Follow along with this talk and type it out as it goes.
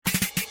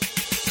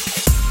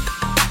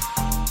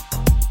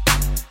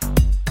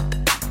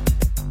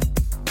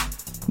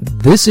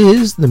This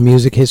is the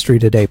Music History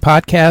Today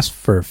podcast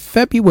for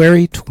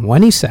February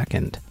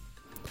 22nd.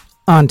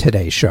 On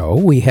today's show,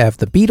 we have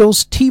the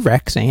Beatles,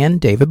 T-Rex, and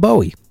David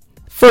Bowie.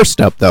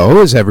 First up,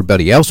 though, as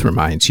everybody else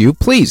reminds you,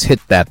 please hit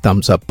that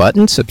thumbs up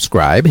button,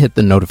 subscribe, hit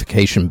the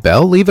notification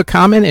bell, leave a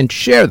comment, and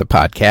share the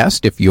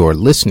podcast if you're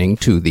listening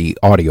to the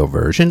audio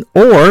version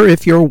or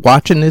if you're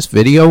watching this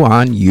video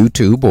on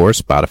YouTube or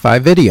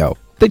Spotify video.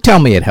 They tell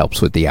me it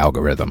helps with the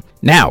algorithm.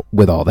 Now,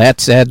 with all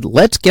that said,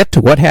 let's get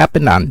to what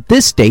happened on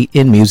this date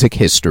in music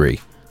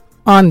history.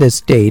 On this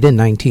date in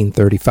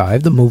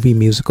 1935, the movie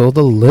musical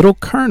The Little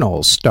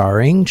Colonel,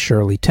 starring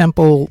Shirley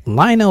Temple,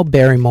 Lionel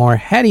Barrymore,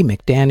 Hattie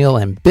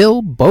McDaniel, and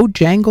Bill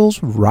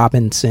Bojangles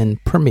Robinson,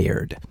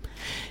 premiered.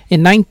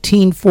 In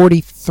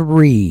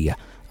 1943,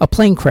 a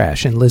plane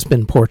crash in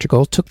Lisbon,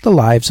 Portugal, took the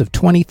lives of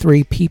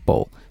 23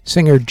 people.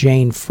 Singer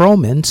Jane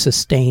Froman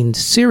sustained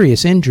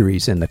serious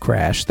injuries in the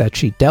crash that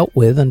she dealt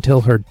with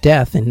until her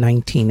death in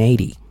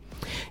 1980.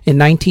 In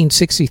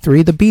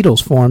 1963, the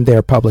Beatles formed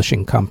their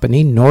publishing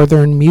company,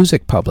 Northern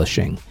Music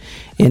Publishing.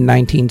 In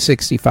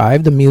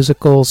 1965, the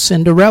musical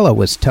Cinderella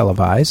was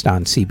televised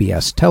on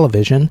CBS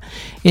television.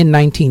 In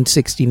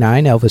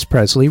 1969, Elvis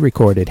Presley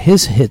recorded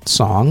his hit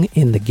song,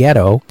 In the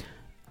Ghetto.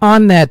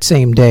 On that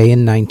same day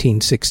in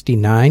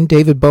 1969,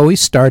 David Bowie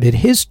started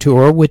his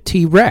tour with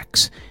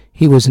T-Rex.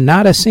 He was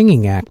not a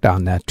singing act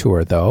on that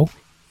tour, though.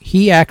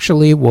 He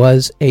actually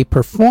was a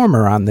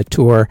performer on the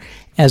tour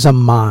as a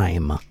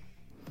mime.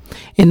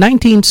 In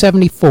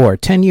 1974,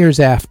 10 years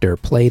after,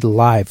 played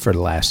live for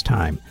the last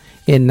time.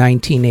 In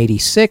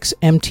 1986,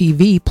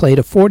 MTV played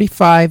a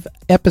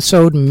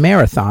 45-episode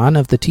marathon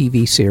of the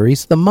TV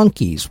series The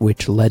Monkees,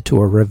 which led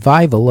to a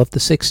revival of the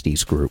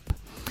 60s group.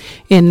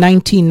 In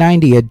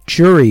 1990, a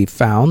jury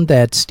found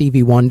that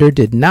Stevie Wonder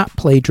did not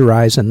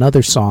plagiarize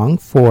another song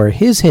for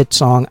his hit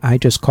song, I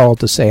Just Called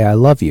to Say I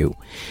Love You.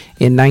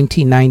 In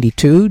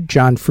 1992,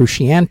 John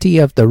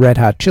Frusciante of the Red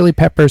Hot Chili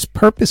Peppers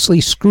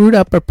purposely screwed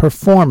up a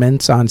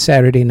performance on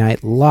Saturday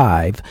Night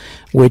Live,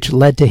 which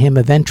led to him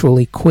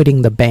eventually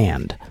quitting the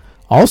band.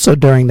 Also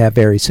during that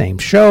very same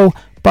show,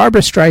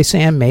 Barbra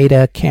Streisand made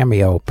a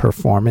cameo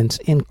performance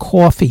in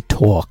Coffee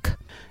Talk.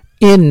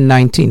 In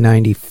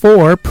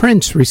 1994,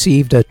 Prince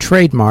received a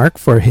trademark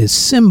for his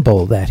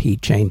symbol that he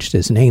changed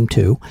his name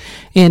to.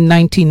 In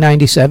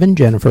 1997,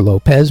 Jennifer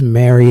Lopez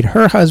married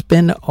her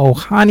husband,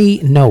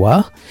 Ohani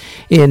Noah.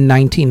 In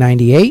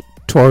 1998,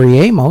 Tori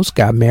Amos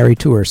got married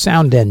to her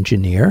sound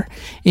engineer.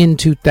 In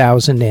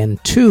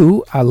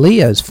 2002,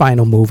 Aaliyah's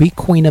final movie,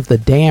 Queen of the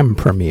Dam,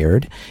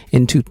 premiered.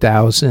 In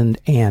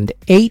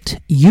 2008,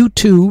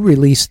 U2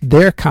 released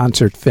their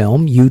concert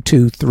film,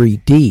 U2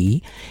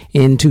 3D.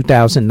 In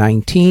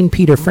 2019,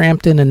 Peter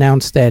Frampton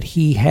announced that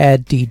he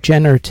had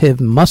degenerative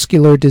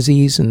muscular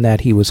disease and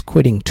that he was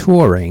quitting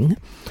touring.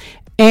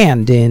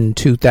 And in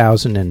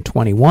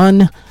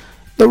 2021,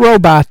 the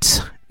Robots'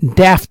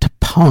 Daft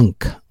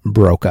Punk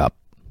broke up.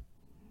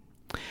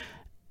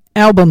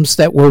 Albums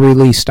that were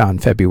released on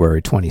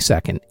February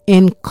 22nd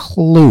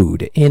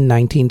include in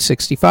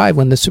 1965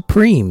 when the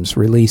Supremes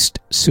released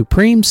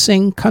Supremes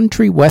Sing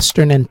Country,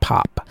 Western, and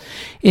Pop.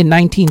 In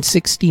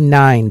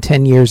 1969,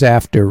 10 years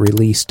after,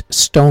 released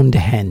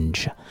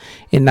Stonehenge.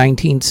 In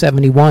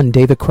 1971,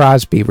 David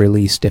Crosby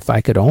released If I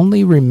Could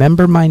Only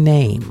Remember My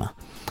Name.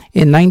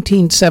 In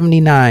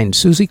 1979,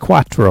 Suzi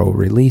Quatro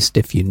released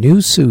If You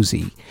Knew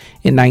Susie.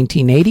 In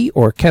 1980,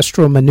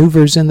 Orchestral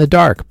Maneuvers in the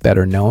Dark,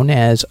 better known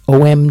as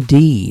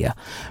OMD,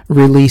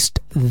 released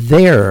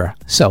their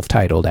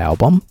self-titled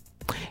album.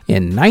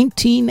 In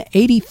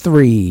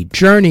 1983,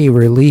 Journey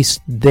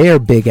released their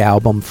big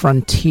album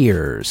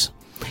Frontiers.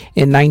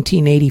 In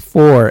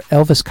 1984,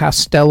 Elvis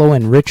Costello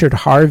and Richard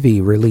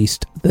Harvey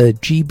released the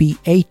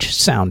GBH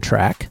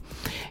soundtrack.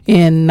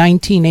 In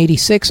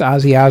 1986,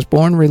 Ozzy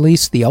Osbourne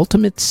released The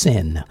Ultimate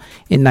Sin.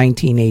 In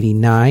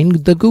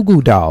 1989, the Goo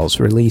Goo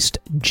Dolls released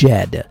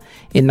Jed.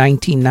 In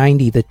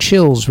 1990, the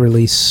Chills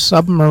released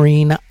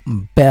Submarine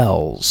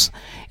Bells.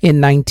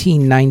 In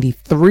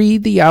 1993,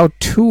 the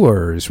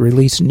Outtours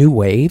released New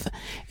Wave.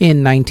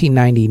 In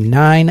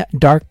 1999,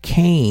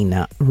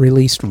 Darkane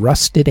released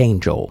Rusted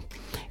Angel.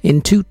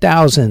 In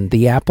 2000,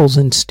 the Apples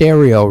in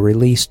Stereo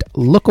released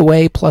Look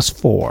Away Plus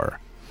 4.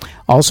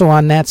 Also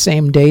on that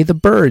same day, the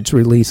Byrds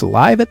released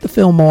Live at the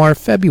Fillmore,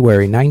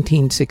 February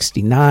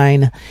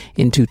 1969.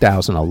 In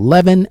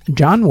 2011,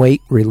 John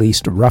Waite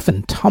released Rough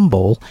and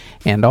Tumble.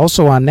 And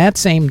also on that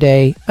same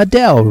day,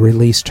 Adele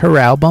released her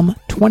album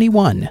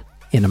 21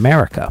 in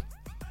America.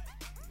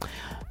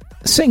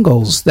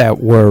 Singles that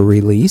were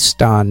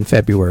released on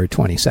February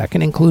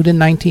 22nd included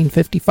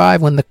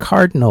 1955 when the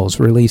Cardinals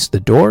released The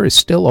Door Is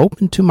Still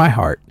Open to My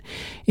Heart.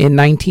 In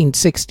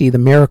 1960, the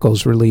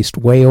Miracles released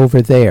Way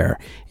Over There.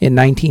 In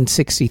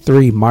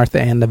 1963,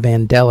 Martha and the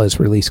Vandellas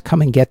released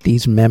Come and Get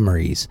These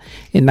Memories.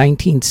 In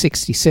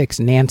 1966,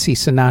 Nancy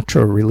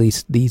Sinatra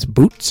released These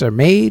Boots Are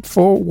Made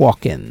for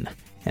Walkin',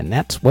 and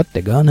that's what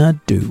they're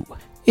gonna do.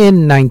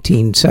 In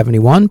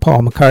 1971,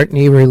 Paul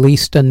McCartney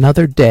released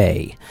Another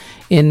Day.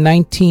 In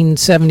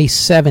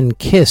 1977,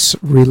 Kiss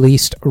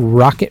released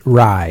Rocket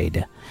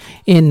Ride.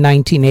 In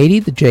 1980,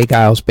 the J.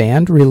 Geils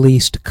Band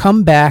released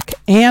Come Back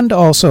and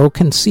also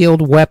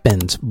Concealed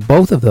Weapons.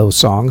 Both of those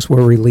songs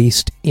were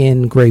released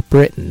in Great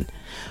Britain.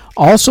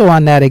 Also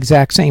on that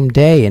exact same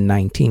day in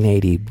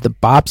 1980, the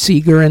Bob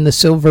Seger and the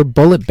Silver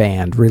Bullet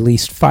Band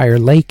released Fire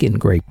Lake in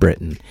Great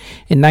Britain.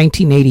 In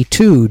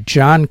 1982,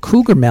 John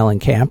Cougar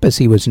Mellencamp, as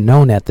he was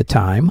known at the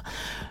time,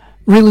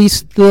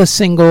 released the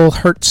single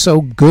Hurt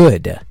So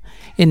Good.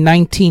 In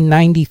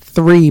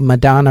 1993,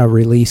 Madonna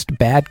released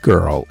Bad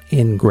Girl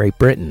in Great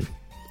Britain.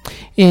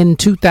 In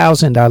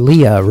 2000,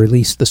 Aaliyah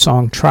released the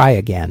song Try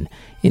Again.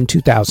 In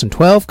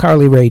 2012,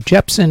 Carly Rae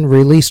Jepsen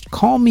released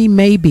Call Me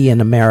Maybe in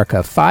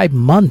America 5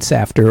 months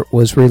after it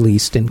was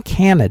released in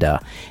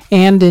Canada.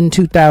 And in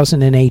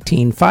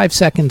 2018, 5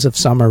 Seconds of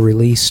Summer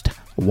released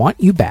Want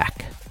You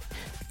Back.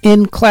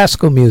 In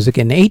classical music,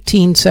 in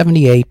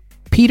 1878,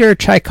 Peter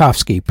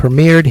Tchaikovsky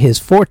premiered his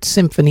Fourth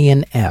Symphony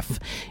in F.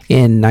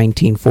 In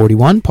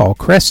 1941, Paul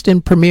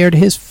Creston premiered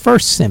his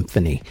First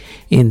Symphony.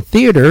 In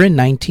theater, in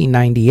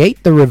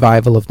 1998, the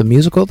revival of the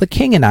musical The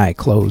King and I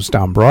closed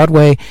on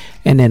Broadway,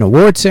 and in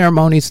award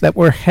ceremonies that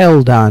were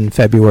held on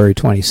February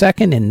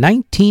 22nd, in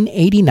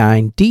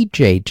 1989,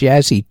 DJ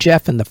Jazzy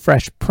Jeff and the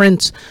Fresh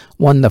Prince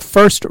won the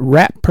first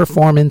rap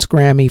performance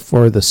Grammy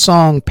for the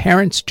song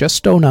Parents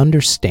Just Don't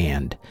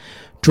Understand.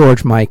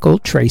 George Michael,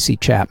 Tracy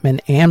Chapman,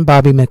 and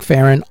Bobby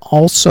McFerrin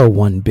also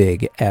won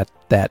big at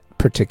that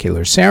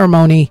particular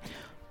ceremony.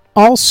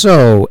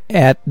 Also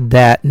at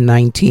that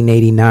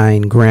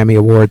 1989 Grammy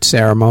Award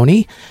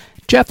ceremony,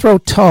 Jethro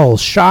Tull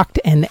shocked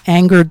and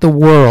angered the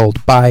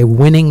world by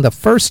winning the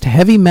first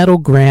heavy metal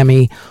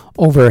Grammy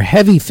over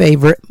heavy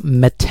favorite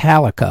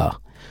Metallica.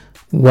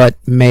 What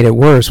made it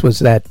worse was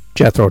that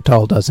Jethro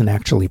Tull doesn't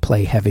actually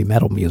play heavy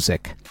metal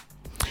music.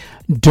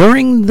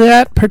 During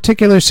that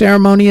particular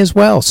ceremony as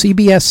well,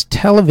 CBS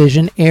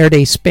Television aired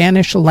a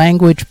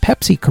Spanish-language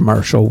Pepsi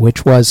commercial,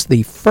 which was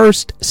the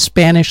first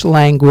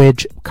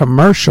Spanish-language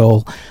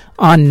commercial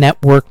on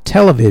network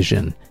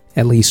television,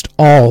 at least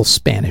all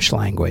Spanish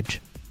language.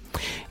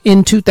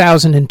 In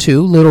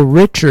 2002, Little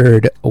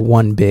Richard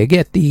won big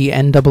at the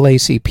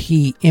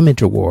NAACP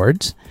Image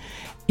Awards.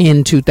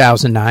 In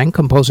 2009,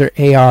 composer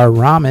A.R.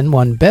 Rahman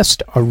won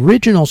Best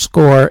Original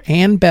Score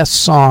and Best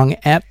Song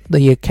at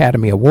the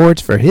Academy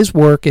Awards for his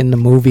work in the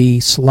movie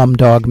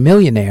Slumdog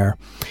Millionaire.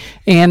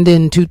 And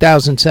in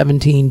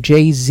 2017,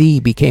 Jay-Z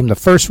became the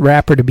first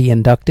rapper to be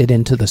inducted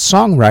into the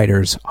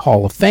Songwriters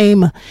Hall of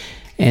Fame.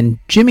 And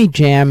Jimmy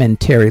Jam and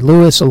Terry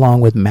Lewis,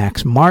 along with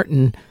Max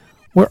Martin,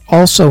 were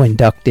also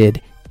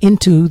inducted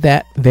into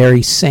that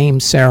very same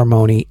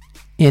ceremony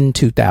in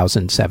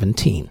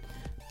 2017.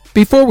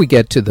 Before we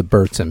get to the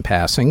births and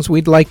passings,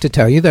 we'd like to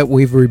tell you that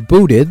we've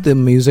rebooted the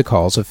Music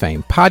Halls of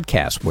Fame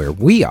podcast, where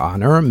we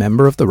honor a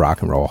member of the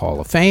Rock and Roll Hall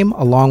of Fame,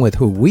 along with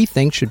who we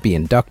think should be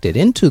inducted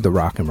into the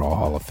Rock and Roll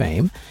Hall of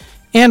Fame,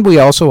 and we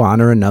also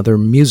honor another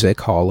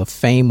Music Hall of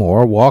Fame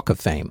or Walk of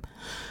Fame.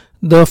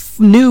 The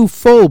new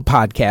full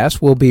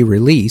podcast will be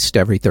released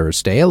every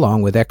Thursday,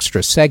 along with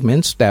extra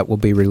segments that will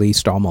be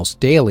released almost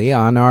daily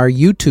on our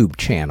YouTube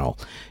channel.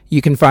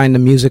 You can find the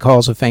Music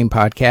Halls of Fame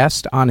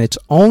podcast on its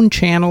own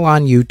channel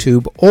on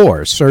YouTube,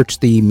 or search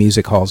the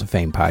Music Halls of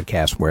Fame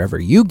podcast wherever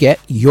you get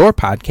your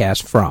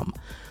podcast from.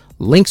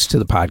 Links to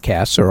the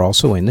podcasts are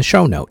also in the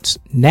show notes.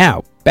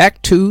 Now,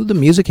 back to the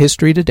Music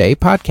History Today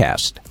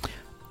podcast.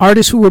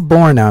 Artists who were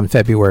born on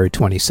February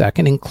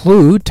 22nd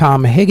include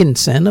Tom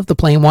Higginson of the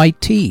Plain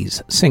White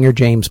T's, singer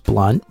James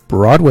Blunt,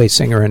 Broadway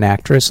singer and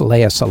actress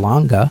Lea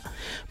Salonga,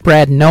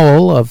 Brad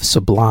Nowell of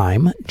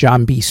Sublime,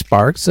 John B.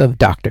 Sparks of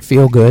Dr.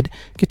 Feelgood,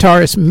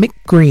 guitarist Mick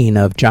Green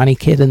of Johnny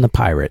Kidd and the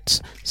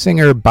Pirates,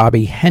 singer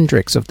Bobby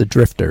Hendricks of the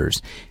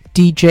Drifters,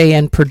 DJ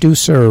and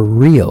producer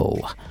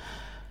Real,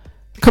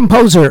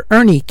 composer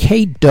Ernie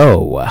K.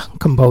 Doe,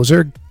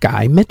 composer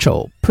Guy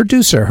Mitchell,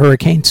 producer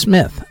Hurricane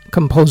Smith,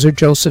 composer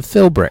Joseph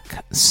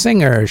Philbrick,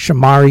 singer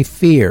Shamari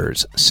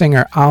Fears,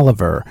 singer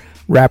Oliver,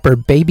 rapper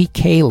Baby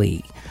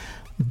Kaylee,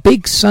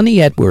 Big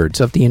Sonny Edwards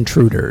of The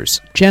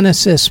Intruders,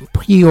 Genesis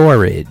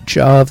Peorage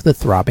of The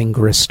Throbbing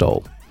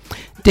Gristle,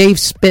 Dave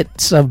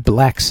Spitz of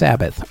Black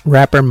Sabbath,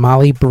 rapper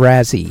Molly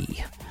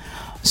Brazzi,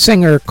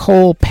 singer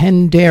Cole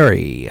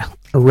Penderi,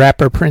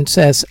 rapper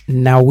Princess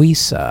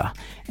Nawisa,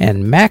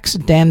 and Max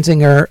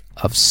Danziger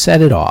of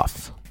Set It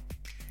Off.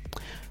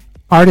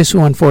 Artists who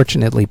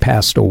unfortunately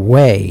passed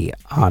away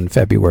on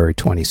February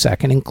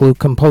 22nd include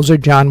composer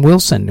John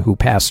Wilson, who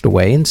passed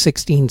away in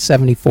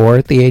 1674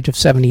 at the age of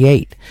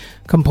 78.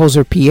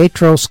 Composer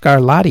Pietro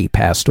Scarlatti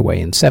passed away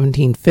in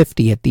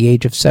 1750 at the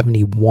age of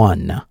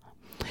 71.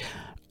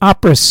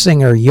 Opera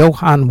singer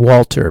Johann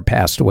Walter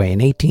passed away in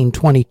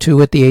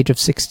 1822 at the age of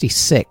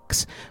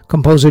 66.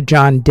 Composer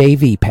John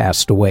Davy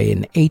passed away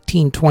in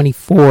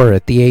 1824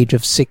 at the age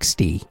of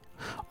 60.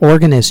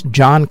 Organist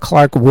John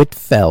Clark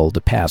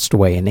Whitfeld passed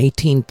away in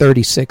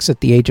 1836 at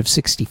the age of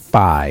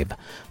 65.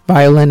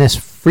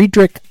 Violinist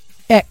Friedrich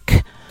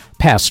Eck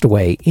passed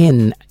away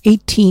in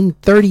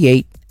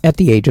 1838 at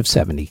the age of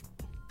 70.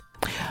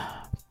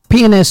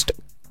 Pianist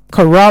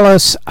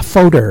Carolus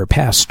Fodor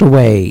passed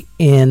away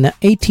in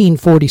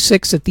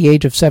 1846 at the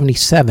age of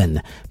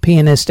 77.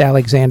 Pianist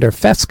Alexander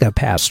Feska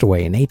passed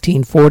away in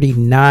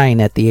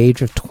 1849 at the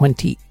age of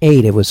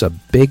 28. It was a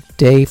big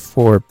day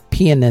for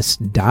pianists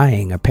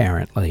dying,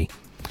 apparently.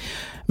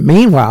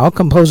 Meanwhile,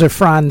 composer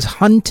Franz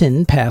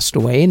Hunten passed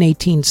away in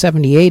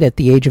 1878 at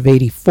the age of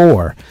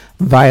 84.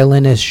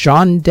 Violinist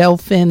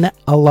Jean-Delphine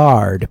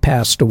Allard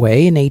passed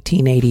away in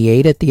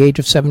 1888 at the age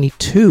of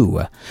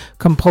 72.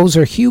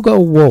 Composer Hugo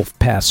Wolf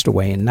passed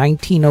away in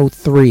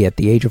 1903 at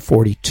the age of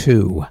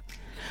 42.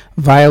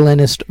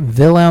 Violinist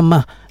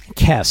Wilhelm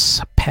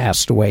Kess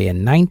passed away in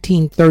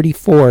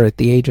 1934 at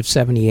the age of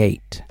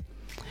 78.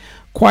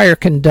 Choir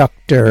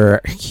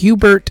conductor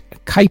Hubert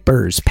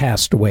Kuipers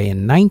passed away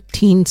in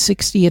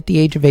 1960 at the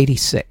age of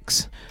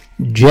 86.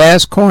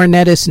 Jazz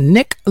cornetist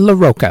Nick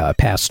LaRocca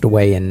passed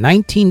away in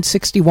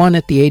 1961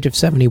 at the age of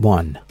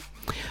 71.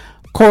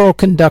 Choral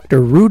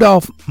conductor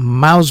Rudolf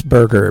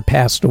Mausberger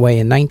passed away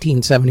in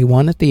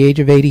 1971 at the age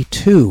of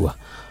 82.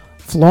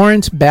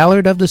 Florence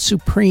Ballard of the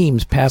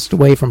Supremes passed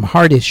away from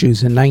heart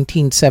issues in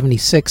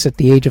 1976 at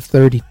the age of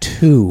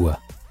 32.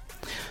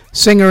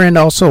 Singer and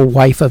also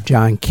wife of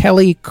John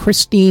Kelly,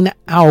 Christine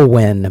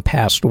Alwyn,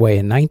 passed away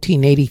in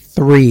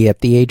 1983 at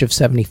the age of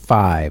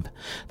 75.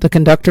 The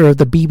conductor of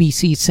the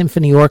BBC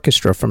Symphony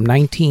Orchestra from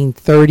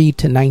 1930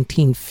 to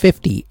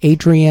 1950,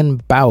 Adrian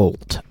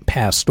Boult,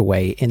 passed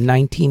away in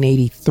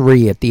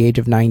 1983 at the age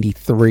of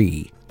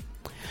 93.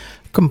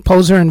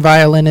 Composer and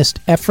violinist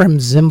Ephraim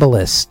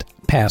Zimbalist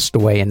passed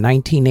away in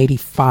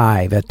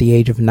 1985 at the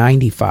age of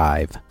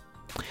 95.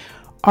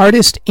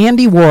 Artist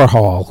Andy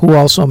Warhol, who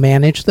also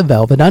managed the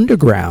Velvet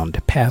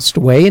Underground, passed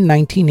away in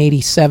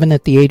 1987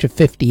 at the age of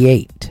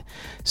 58.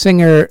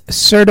 Singer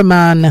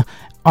Serdaman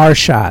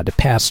Arshad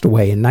passed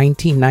away in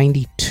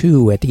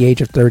 1992 at the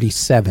age of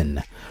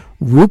 37.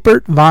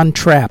 Rupert Von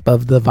Trapp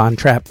of the Von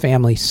Trapp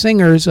family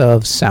singers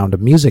of Sound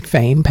of Music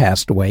fame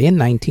passed away in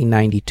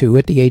 1992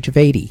 at the age of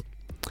 80.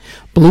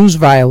 Blues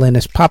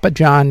violinist Papa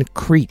John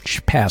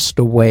Creech passed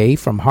away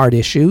from heart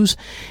issues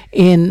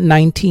in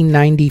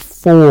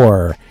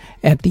 1994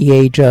 at the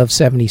age of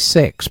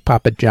 76.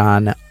 Papa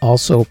John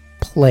also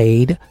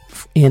played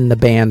in the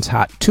bands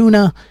Hot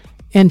Tuna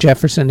and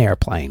Jefferson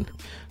Airplane.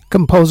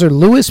 Composer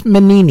Louis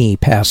Manini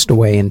passed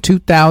away in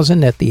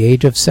 2000 at the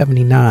age of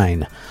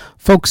 79.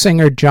 Folk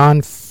singer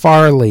John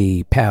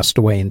Farley passed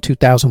away in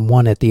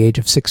 2001 at the age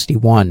of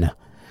 61.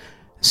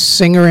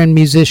 Singer and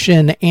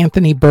musician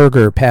Anthony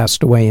Berger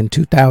passed away in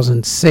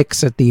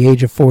 2006 at the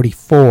age of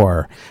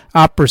 44.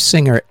 Opera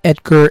singer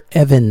Edgar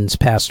Evans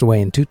passed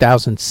away in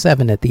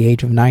 2007 at the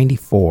age of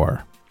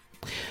 94.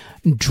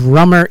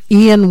 Drummer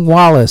Ian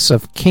Wallace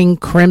of King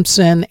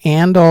Crimson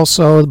and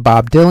also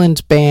Bob Dylan's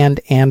band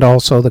and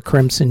also the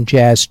Crimson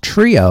Jazz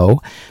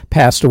Trio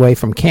passed away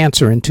from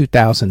cancer in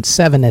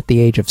 2007 at the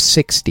age of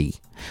 60.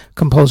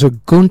 Composer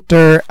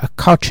Gunther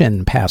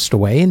Kochin passed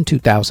away in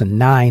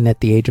 2009 at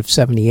the age of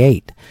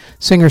 78.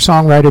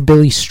 Singer-songwriter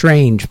Billy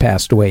Strange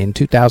passed away in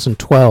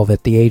 2012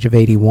 at the age of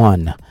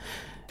 81.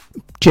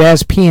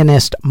 Jazz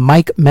pianist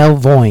Mike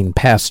Melvoin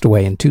passed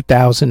away in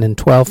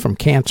 2012 from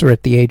cancer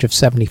at the age of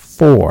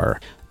 74.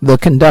 The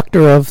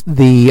conductor of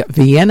the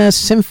Vienna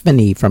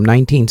Symphony from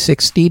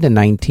 1960 to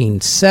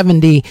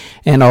 1970,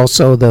 and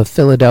also the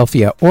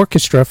Philadelphia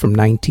Orchestra from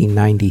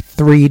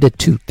 1993 to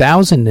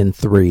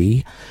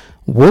 2003,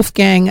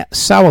 Wolfgang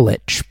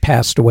Sawallich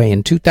passed away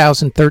in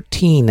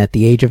 2013 at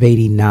the age of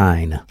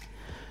 89.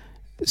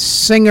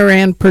 Singer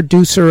and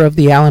producer of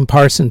the Alan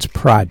Parsons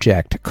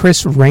Project,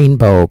 Chris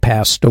Rainbow,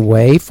 passed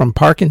away from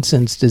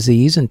Parkinson's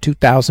disease in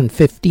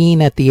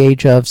 2015 at the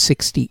age of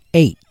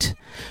 68.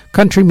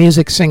 Country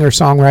music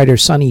singer-songwriter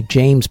Sonny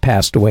James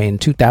passed away in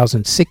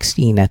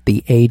 2016 at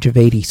the age of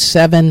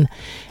 87.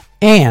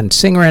 And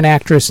singer and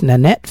actress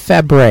Nanette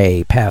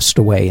Fabray passed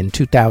away in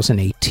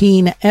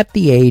 2018 at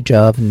the age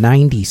of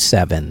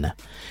 97.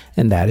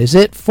 And that is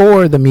it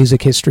for the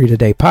Music History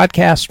Today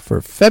podcast for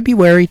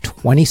February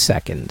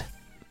 22nd.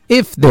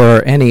 If there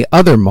are any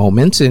other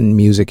moments in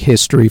music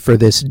history for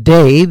this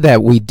day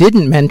that we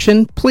didn't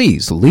mention,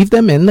 please leave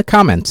them in the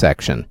comment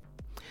section.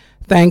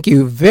 Thank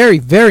you very,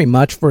 very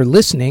much for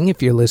listening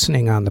if you're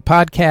listening on the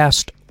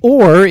podcast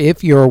or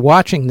if you're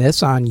watching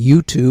this on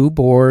YouTube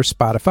or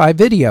Spotify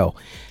video.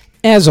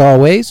 As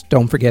always,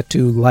 don't forget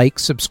to like,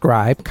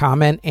 subscribe,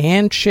 comment,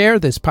 and share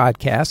this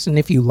podcast. And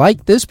if you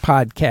like this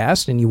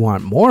podcast and you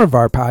want more of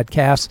our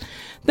podcasts,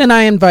 then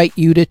I invite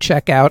you to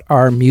check out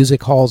our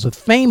Music Halls of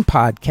Fame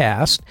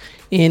podcast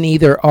in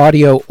either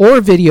audio or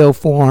video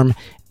form.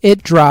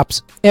 It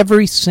drops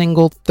every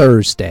single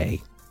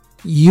Thursday.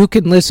 You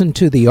can listen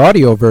to the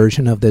audio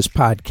version of this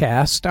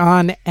podcast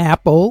on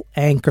Apple,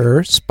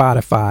 Anchor,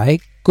 Spotify,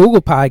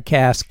 Google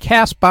Podcasts,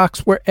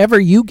 CastBox, wherever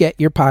you get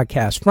your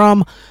podcast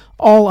from,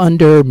 all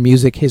under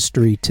Music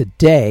History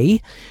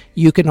Today.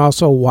 You can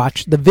also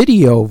watch the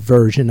video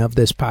version of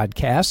this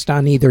podcast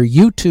on either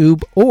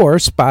YouTube or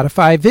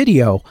Spotify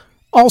Video,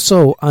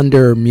 also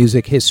under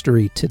Music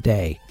History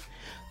Today.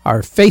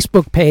 Our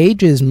Facebook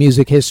page is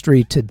Music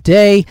History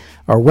Today.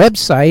 Our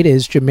website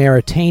is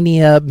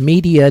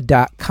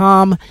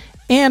JamaritaniaMedia.com.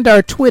 And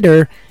our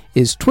Twitter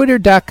is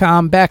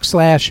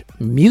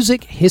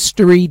twitter.com/Music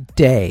History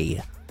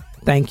Day.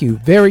 Thank you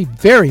very,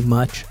 very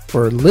much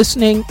for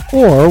listening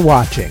or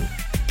watching.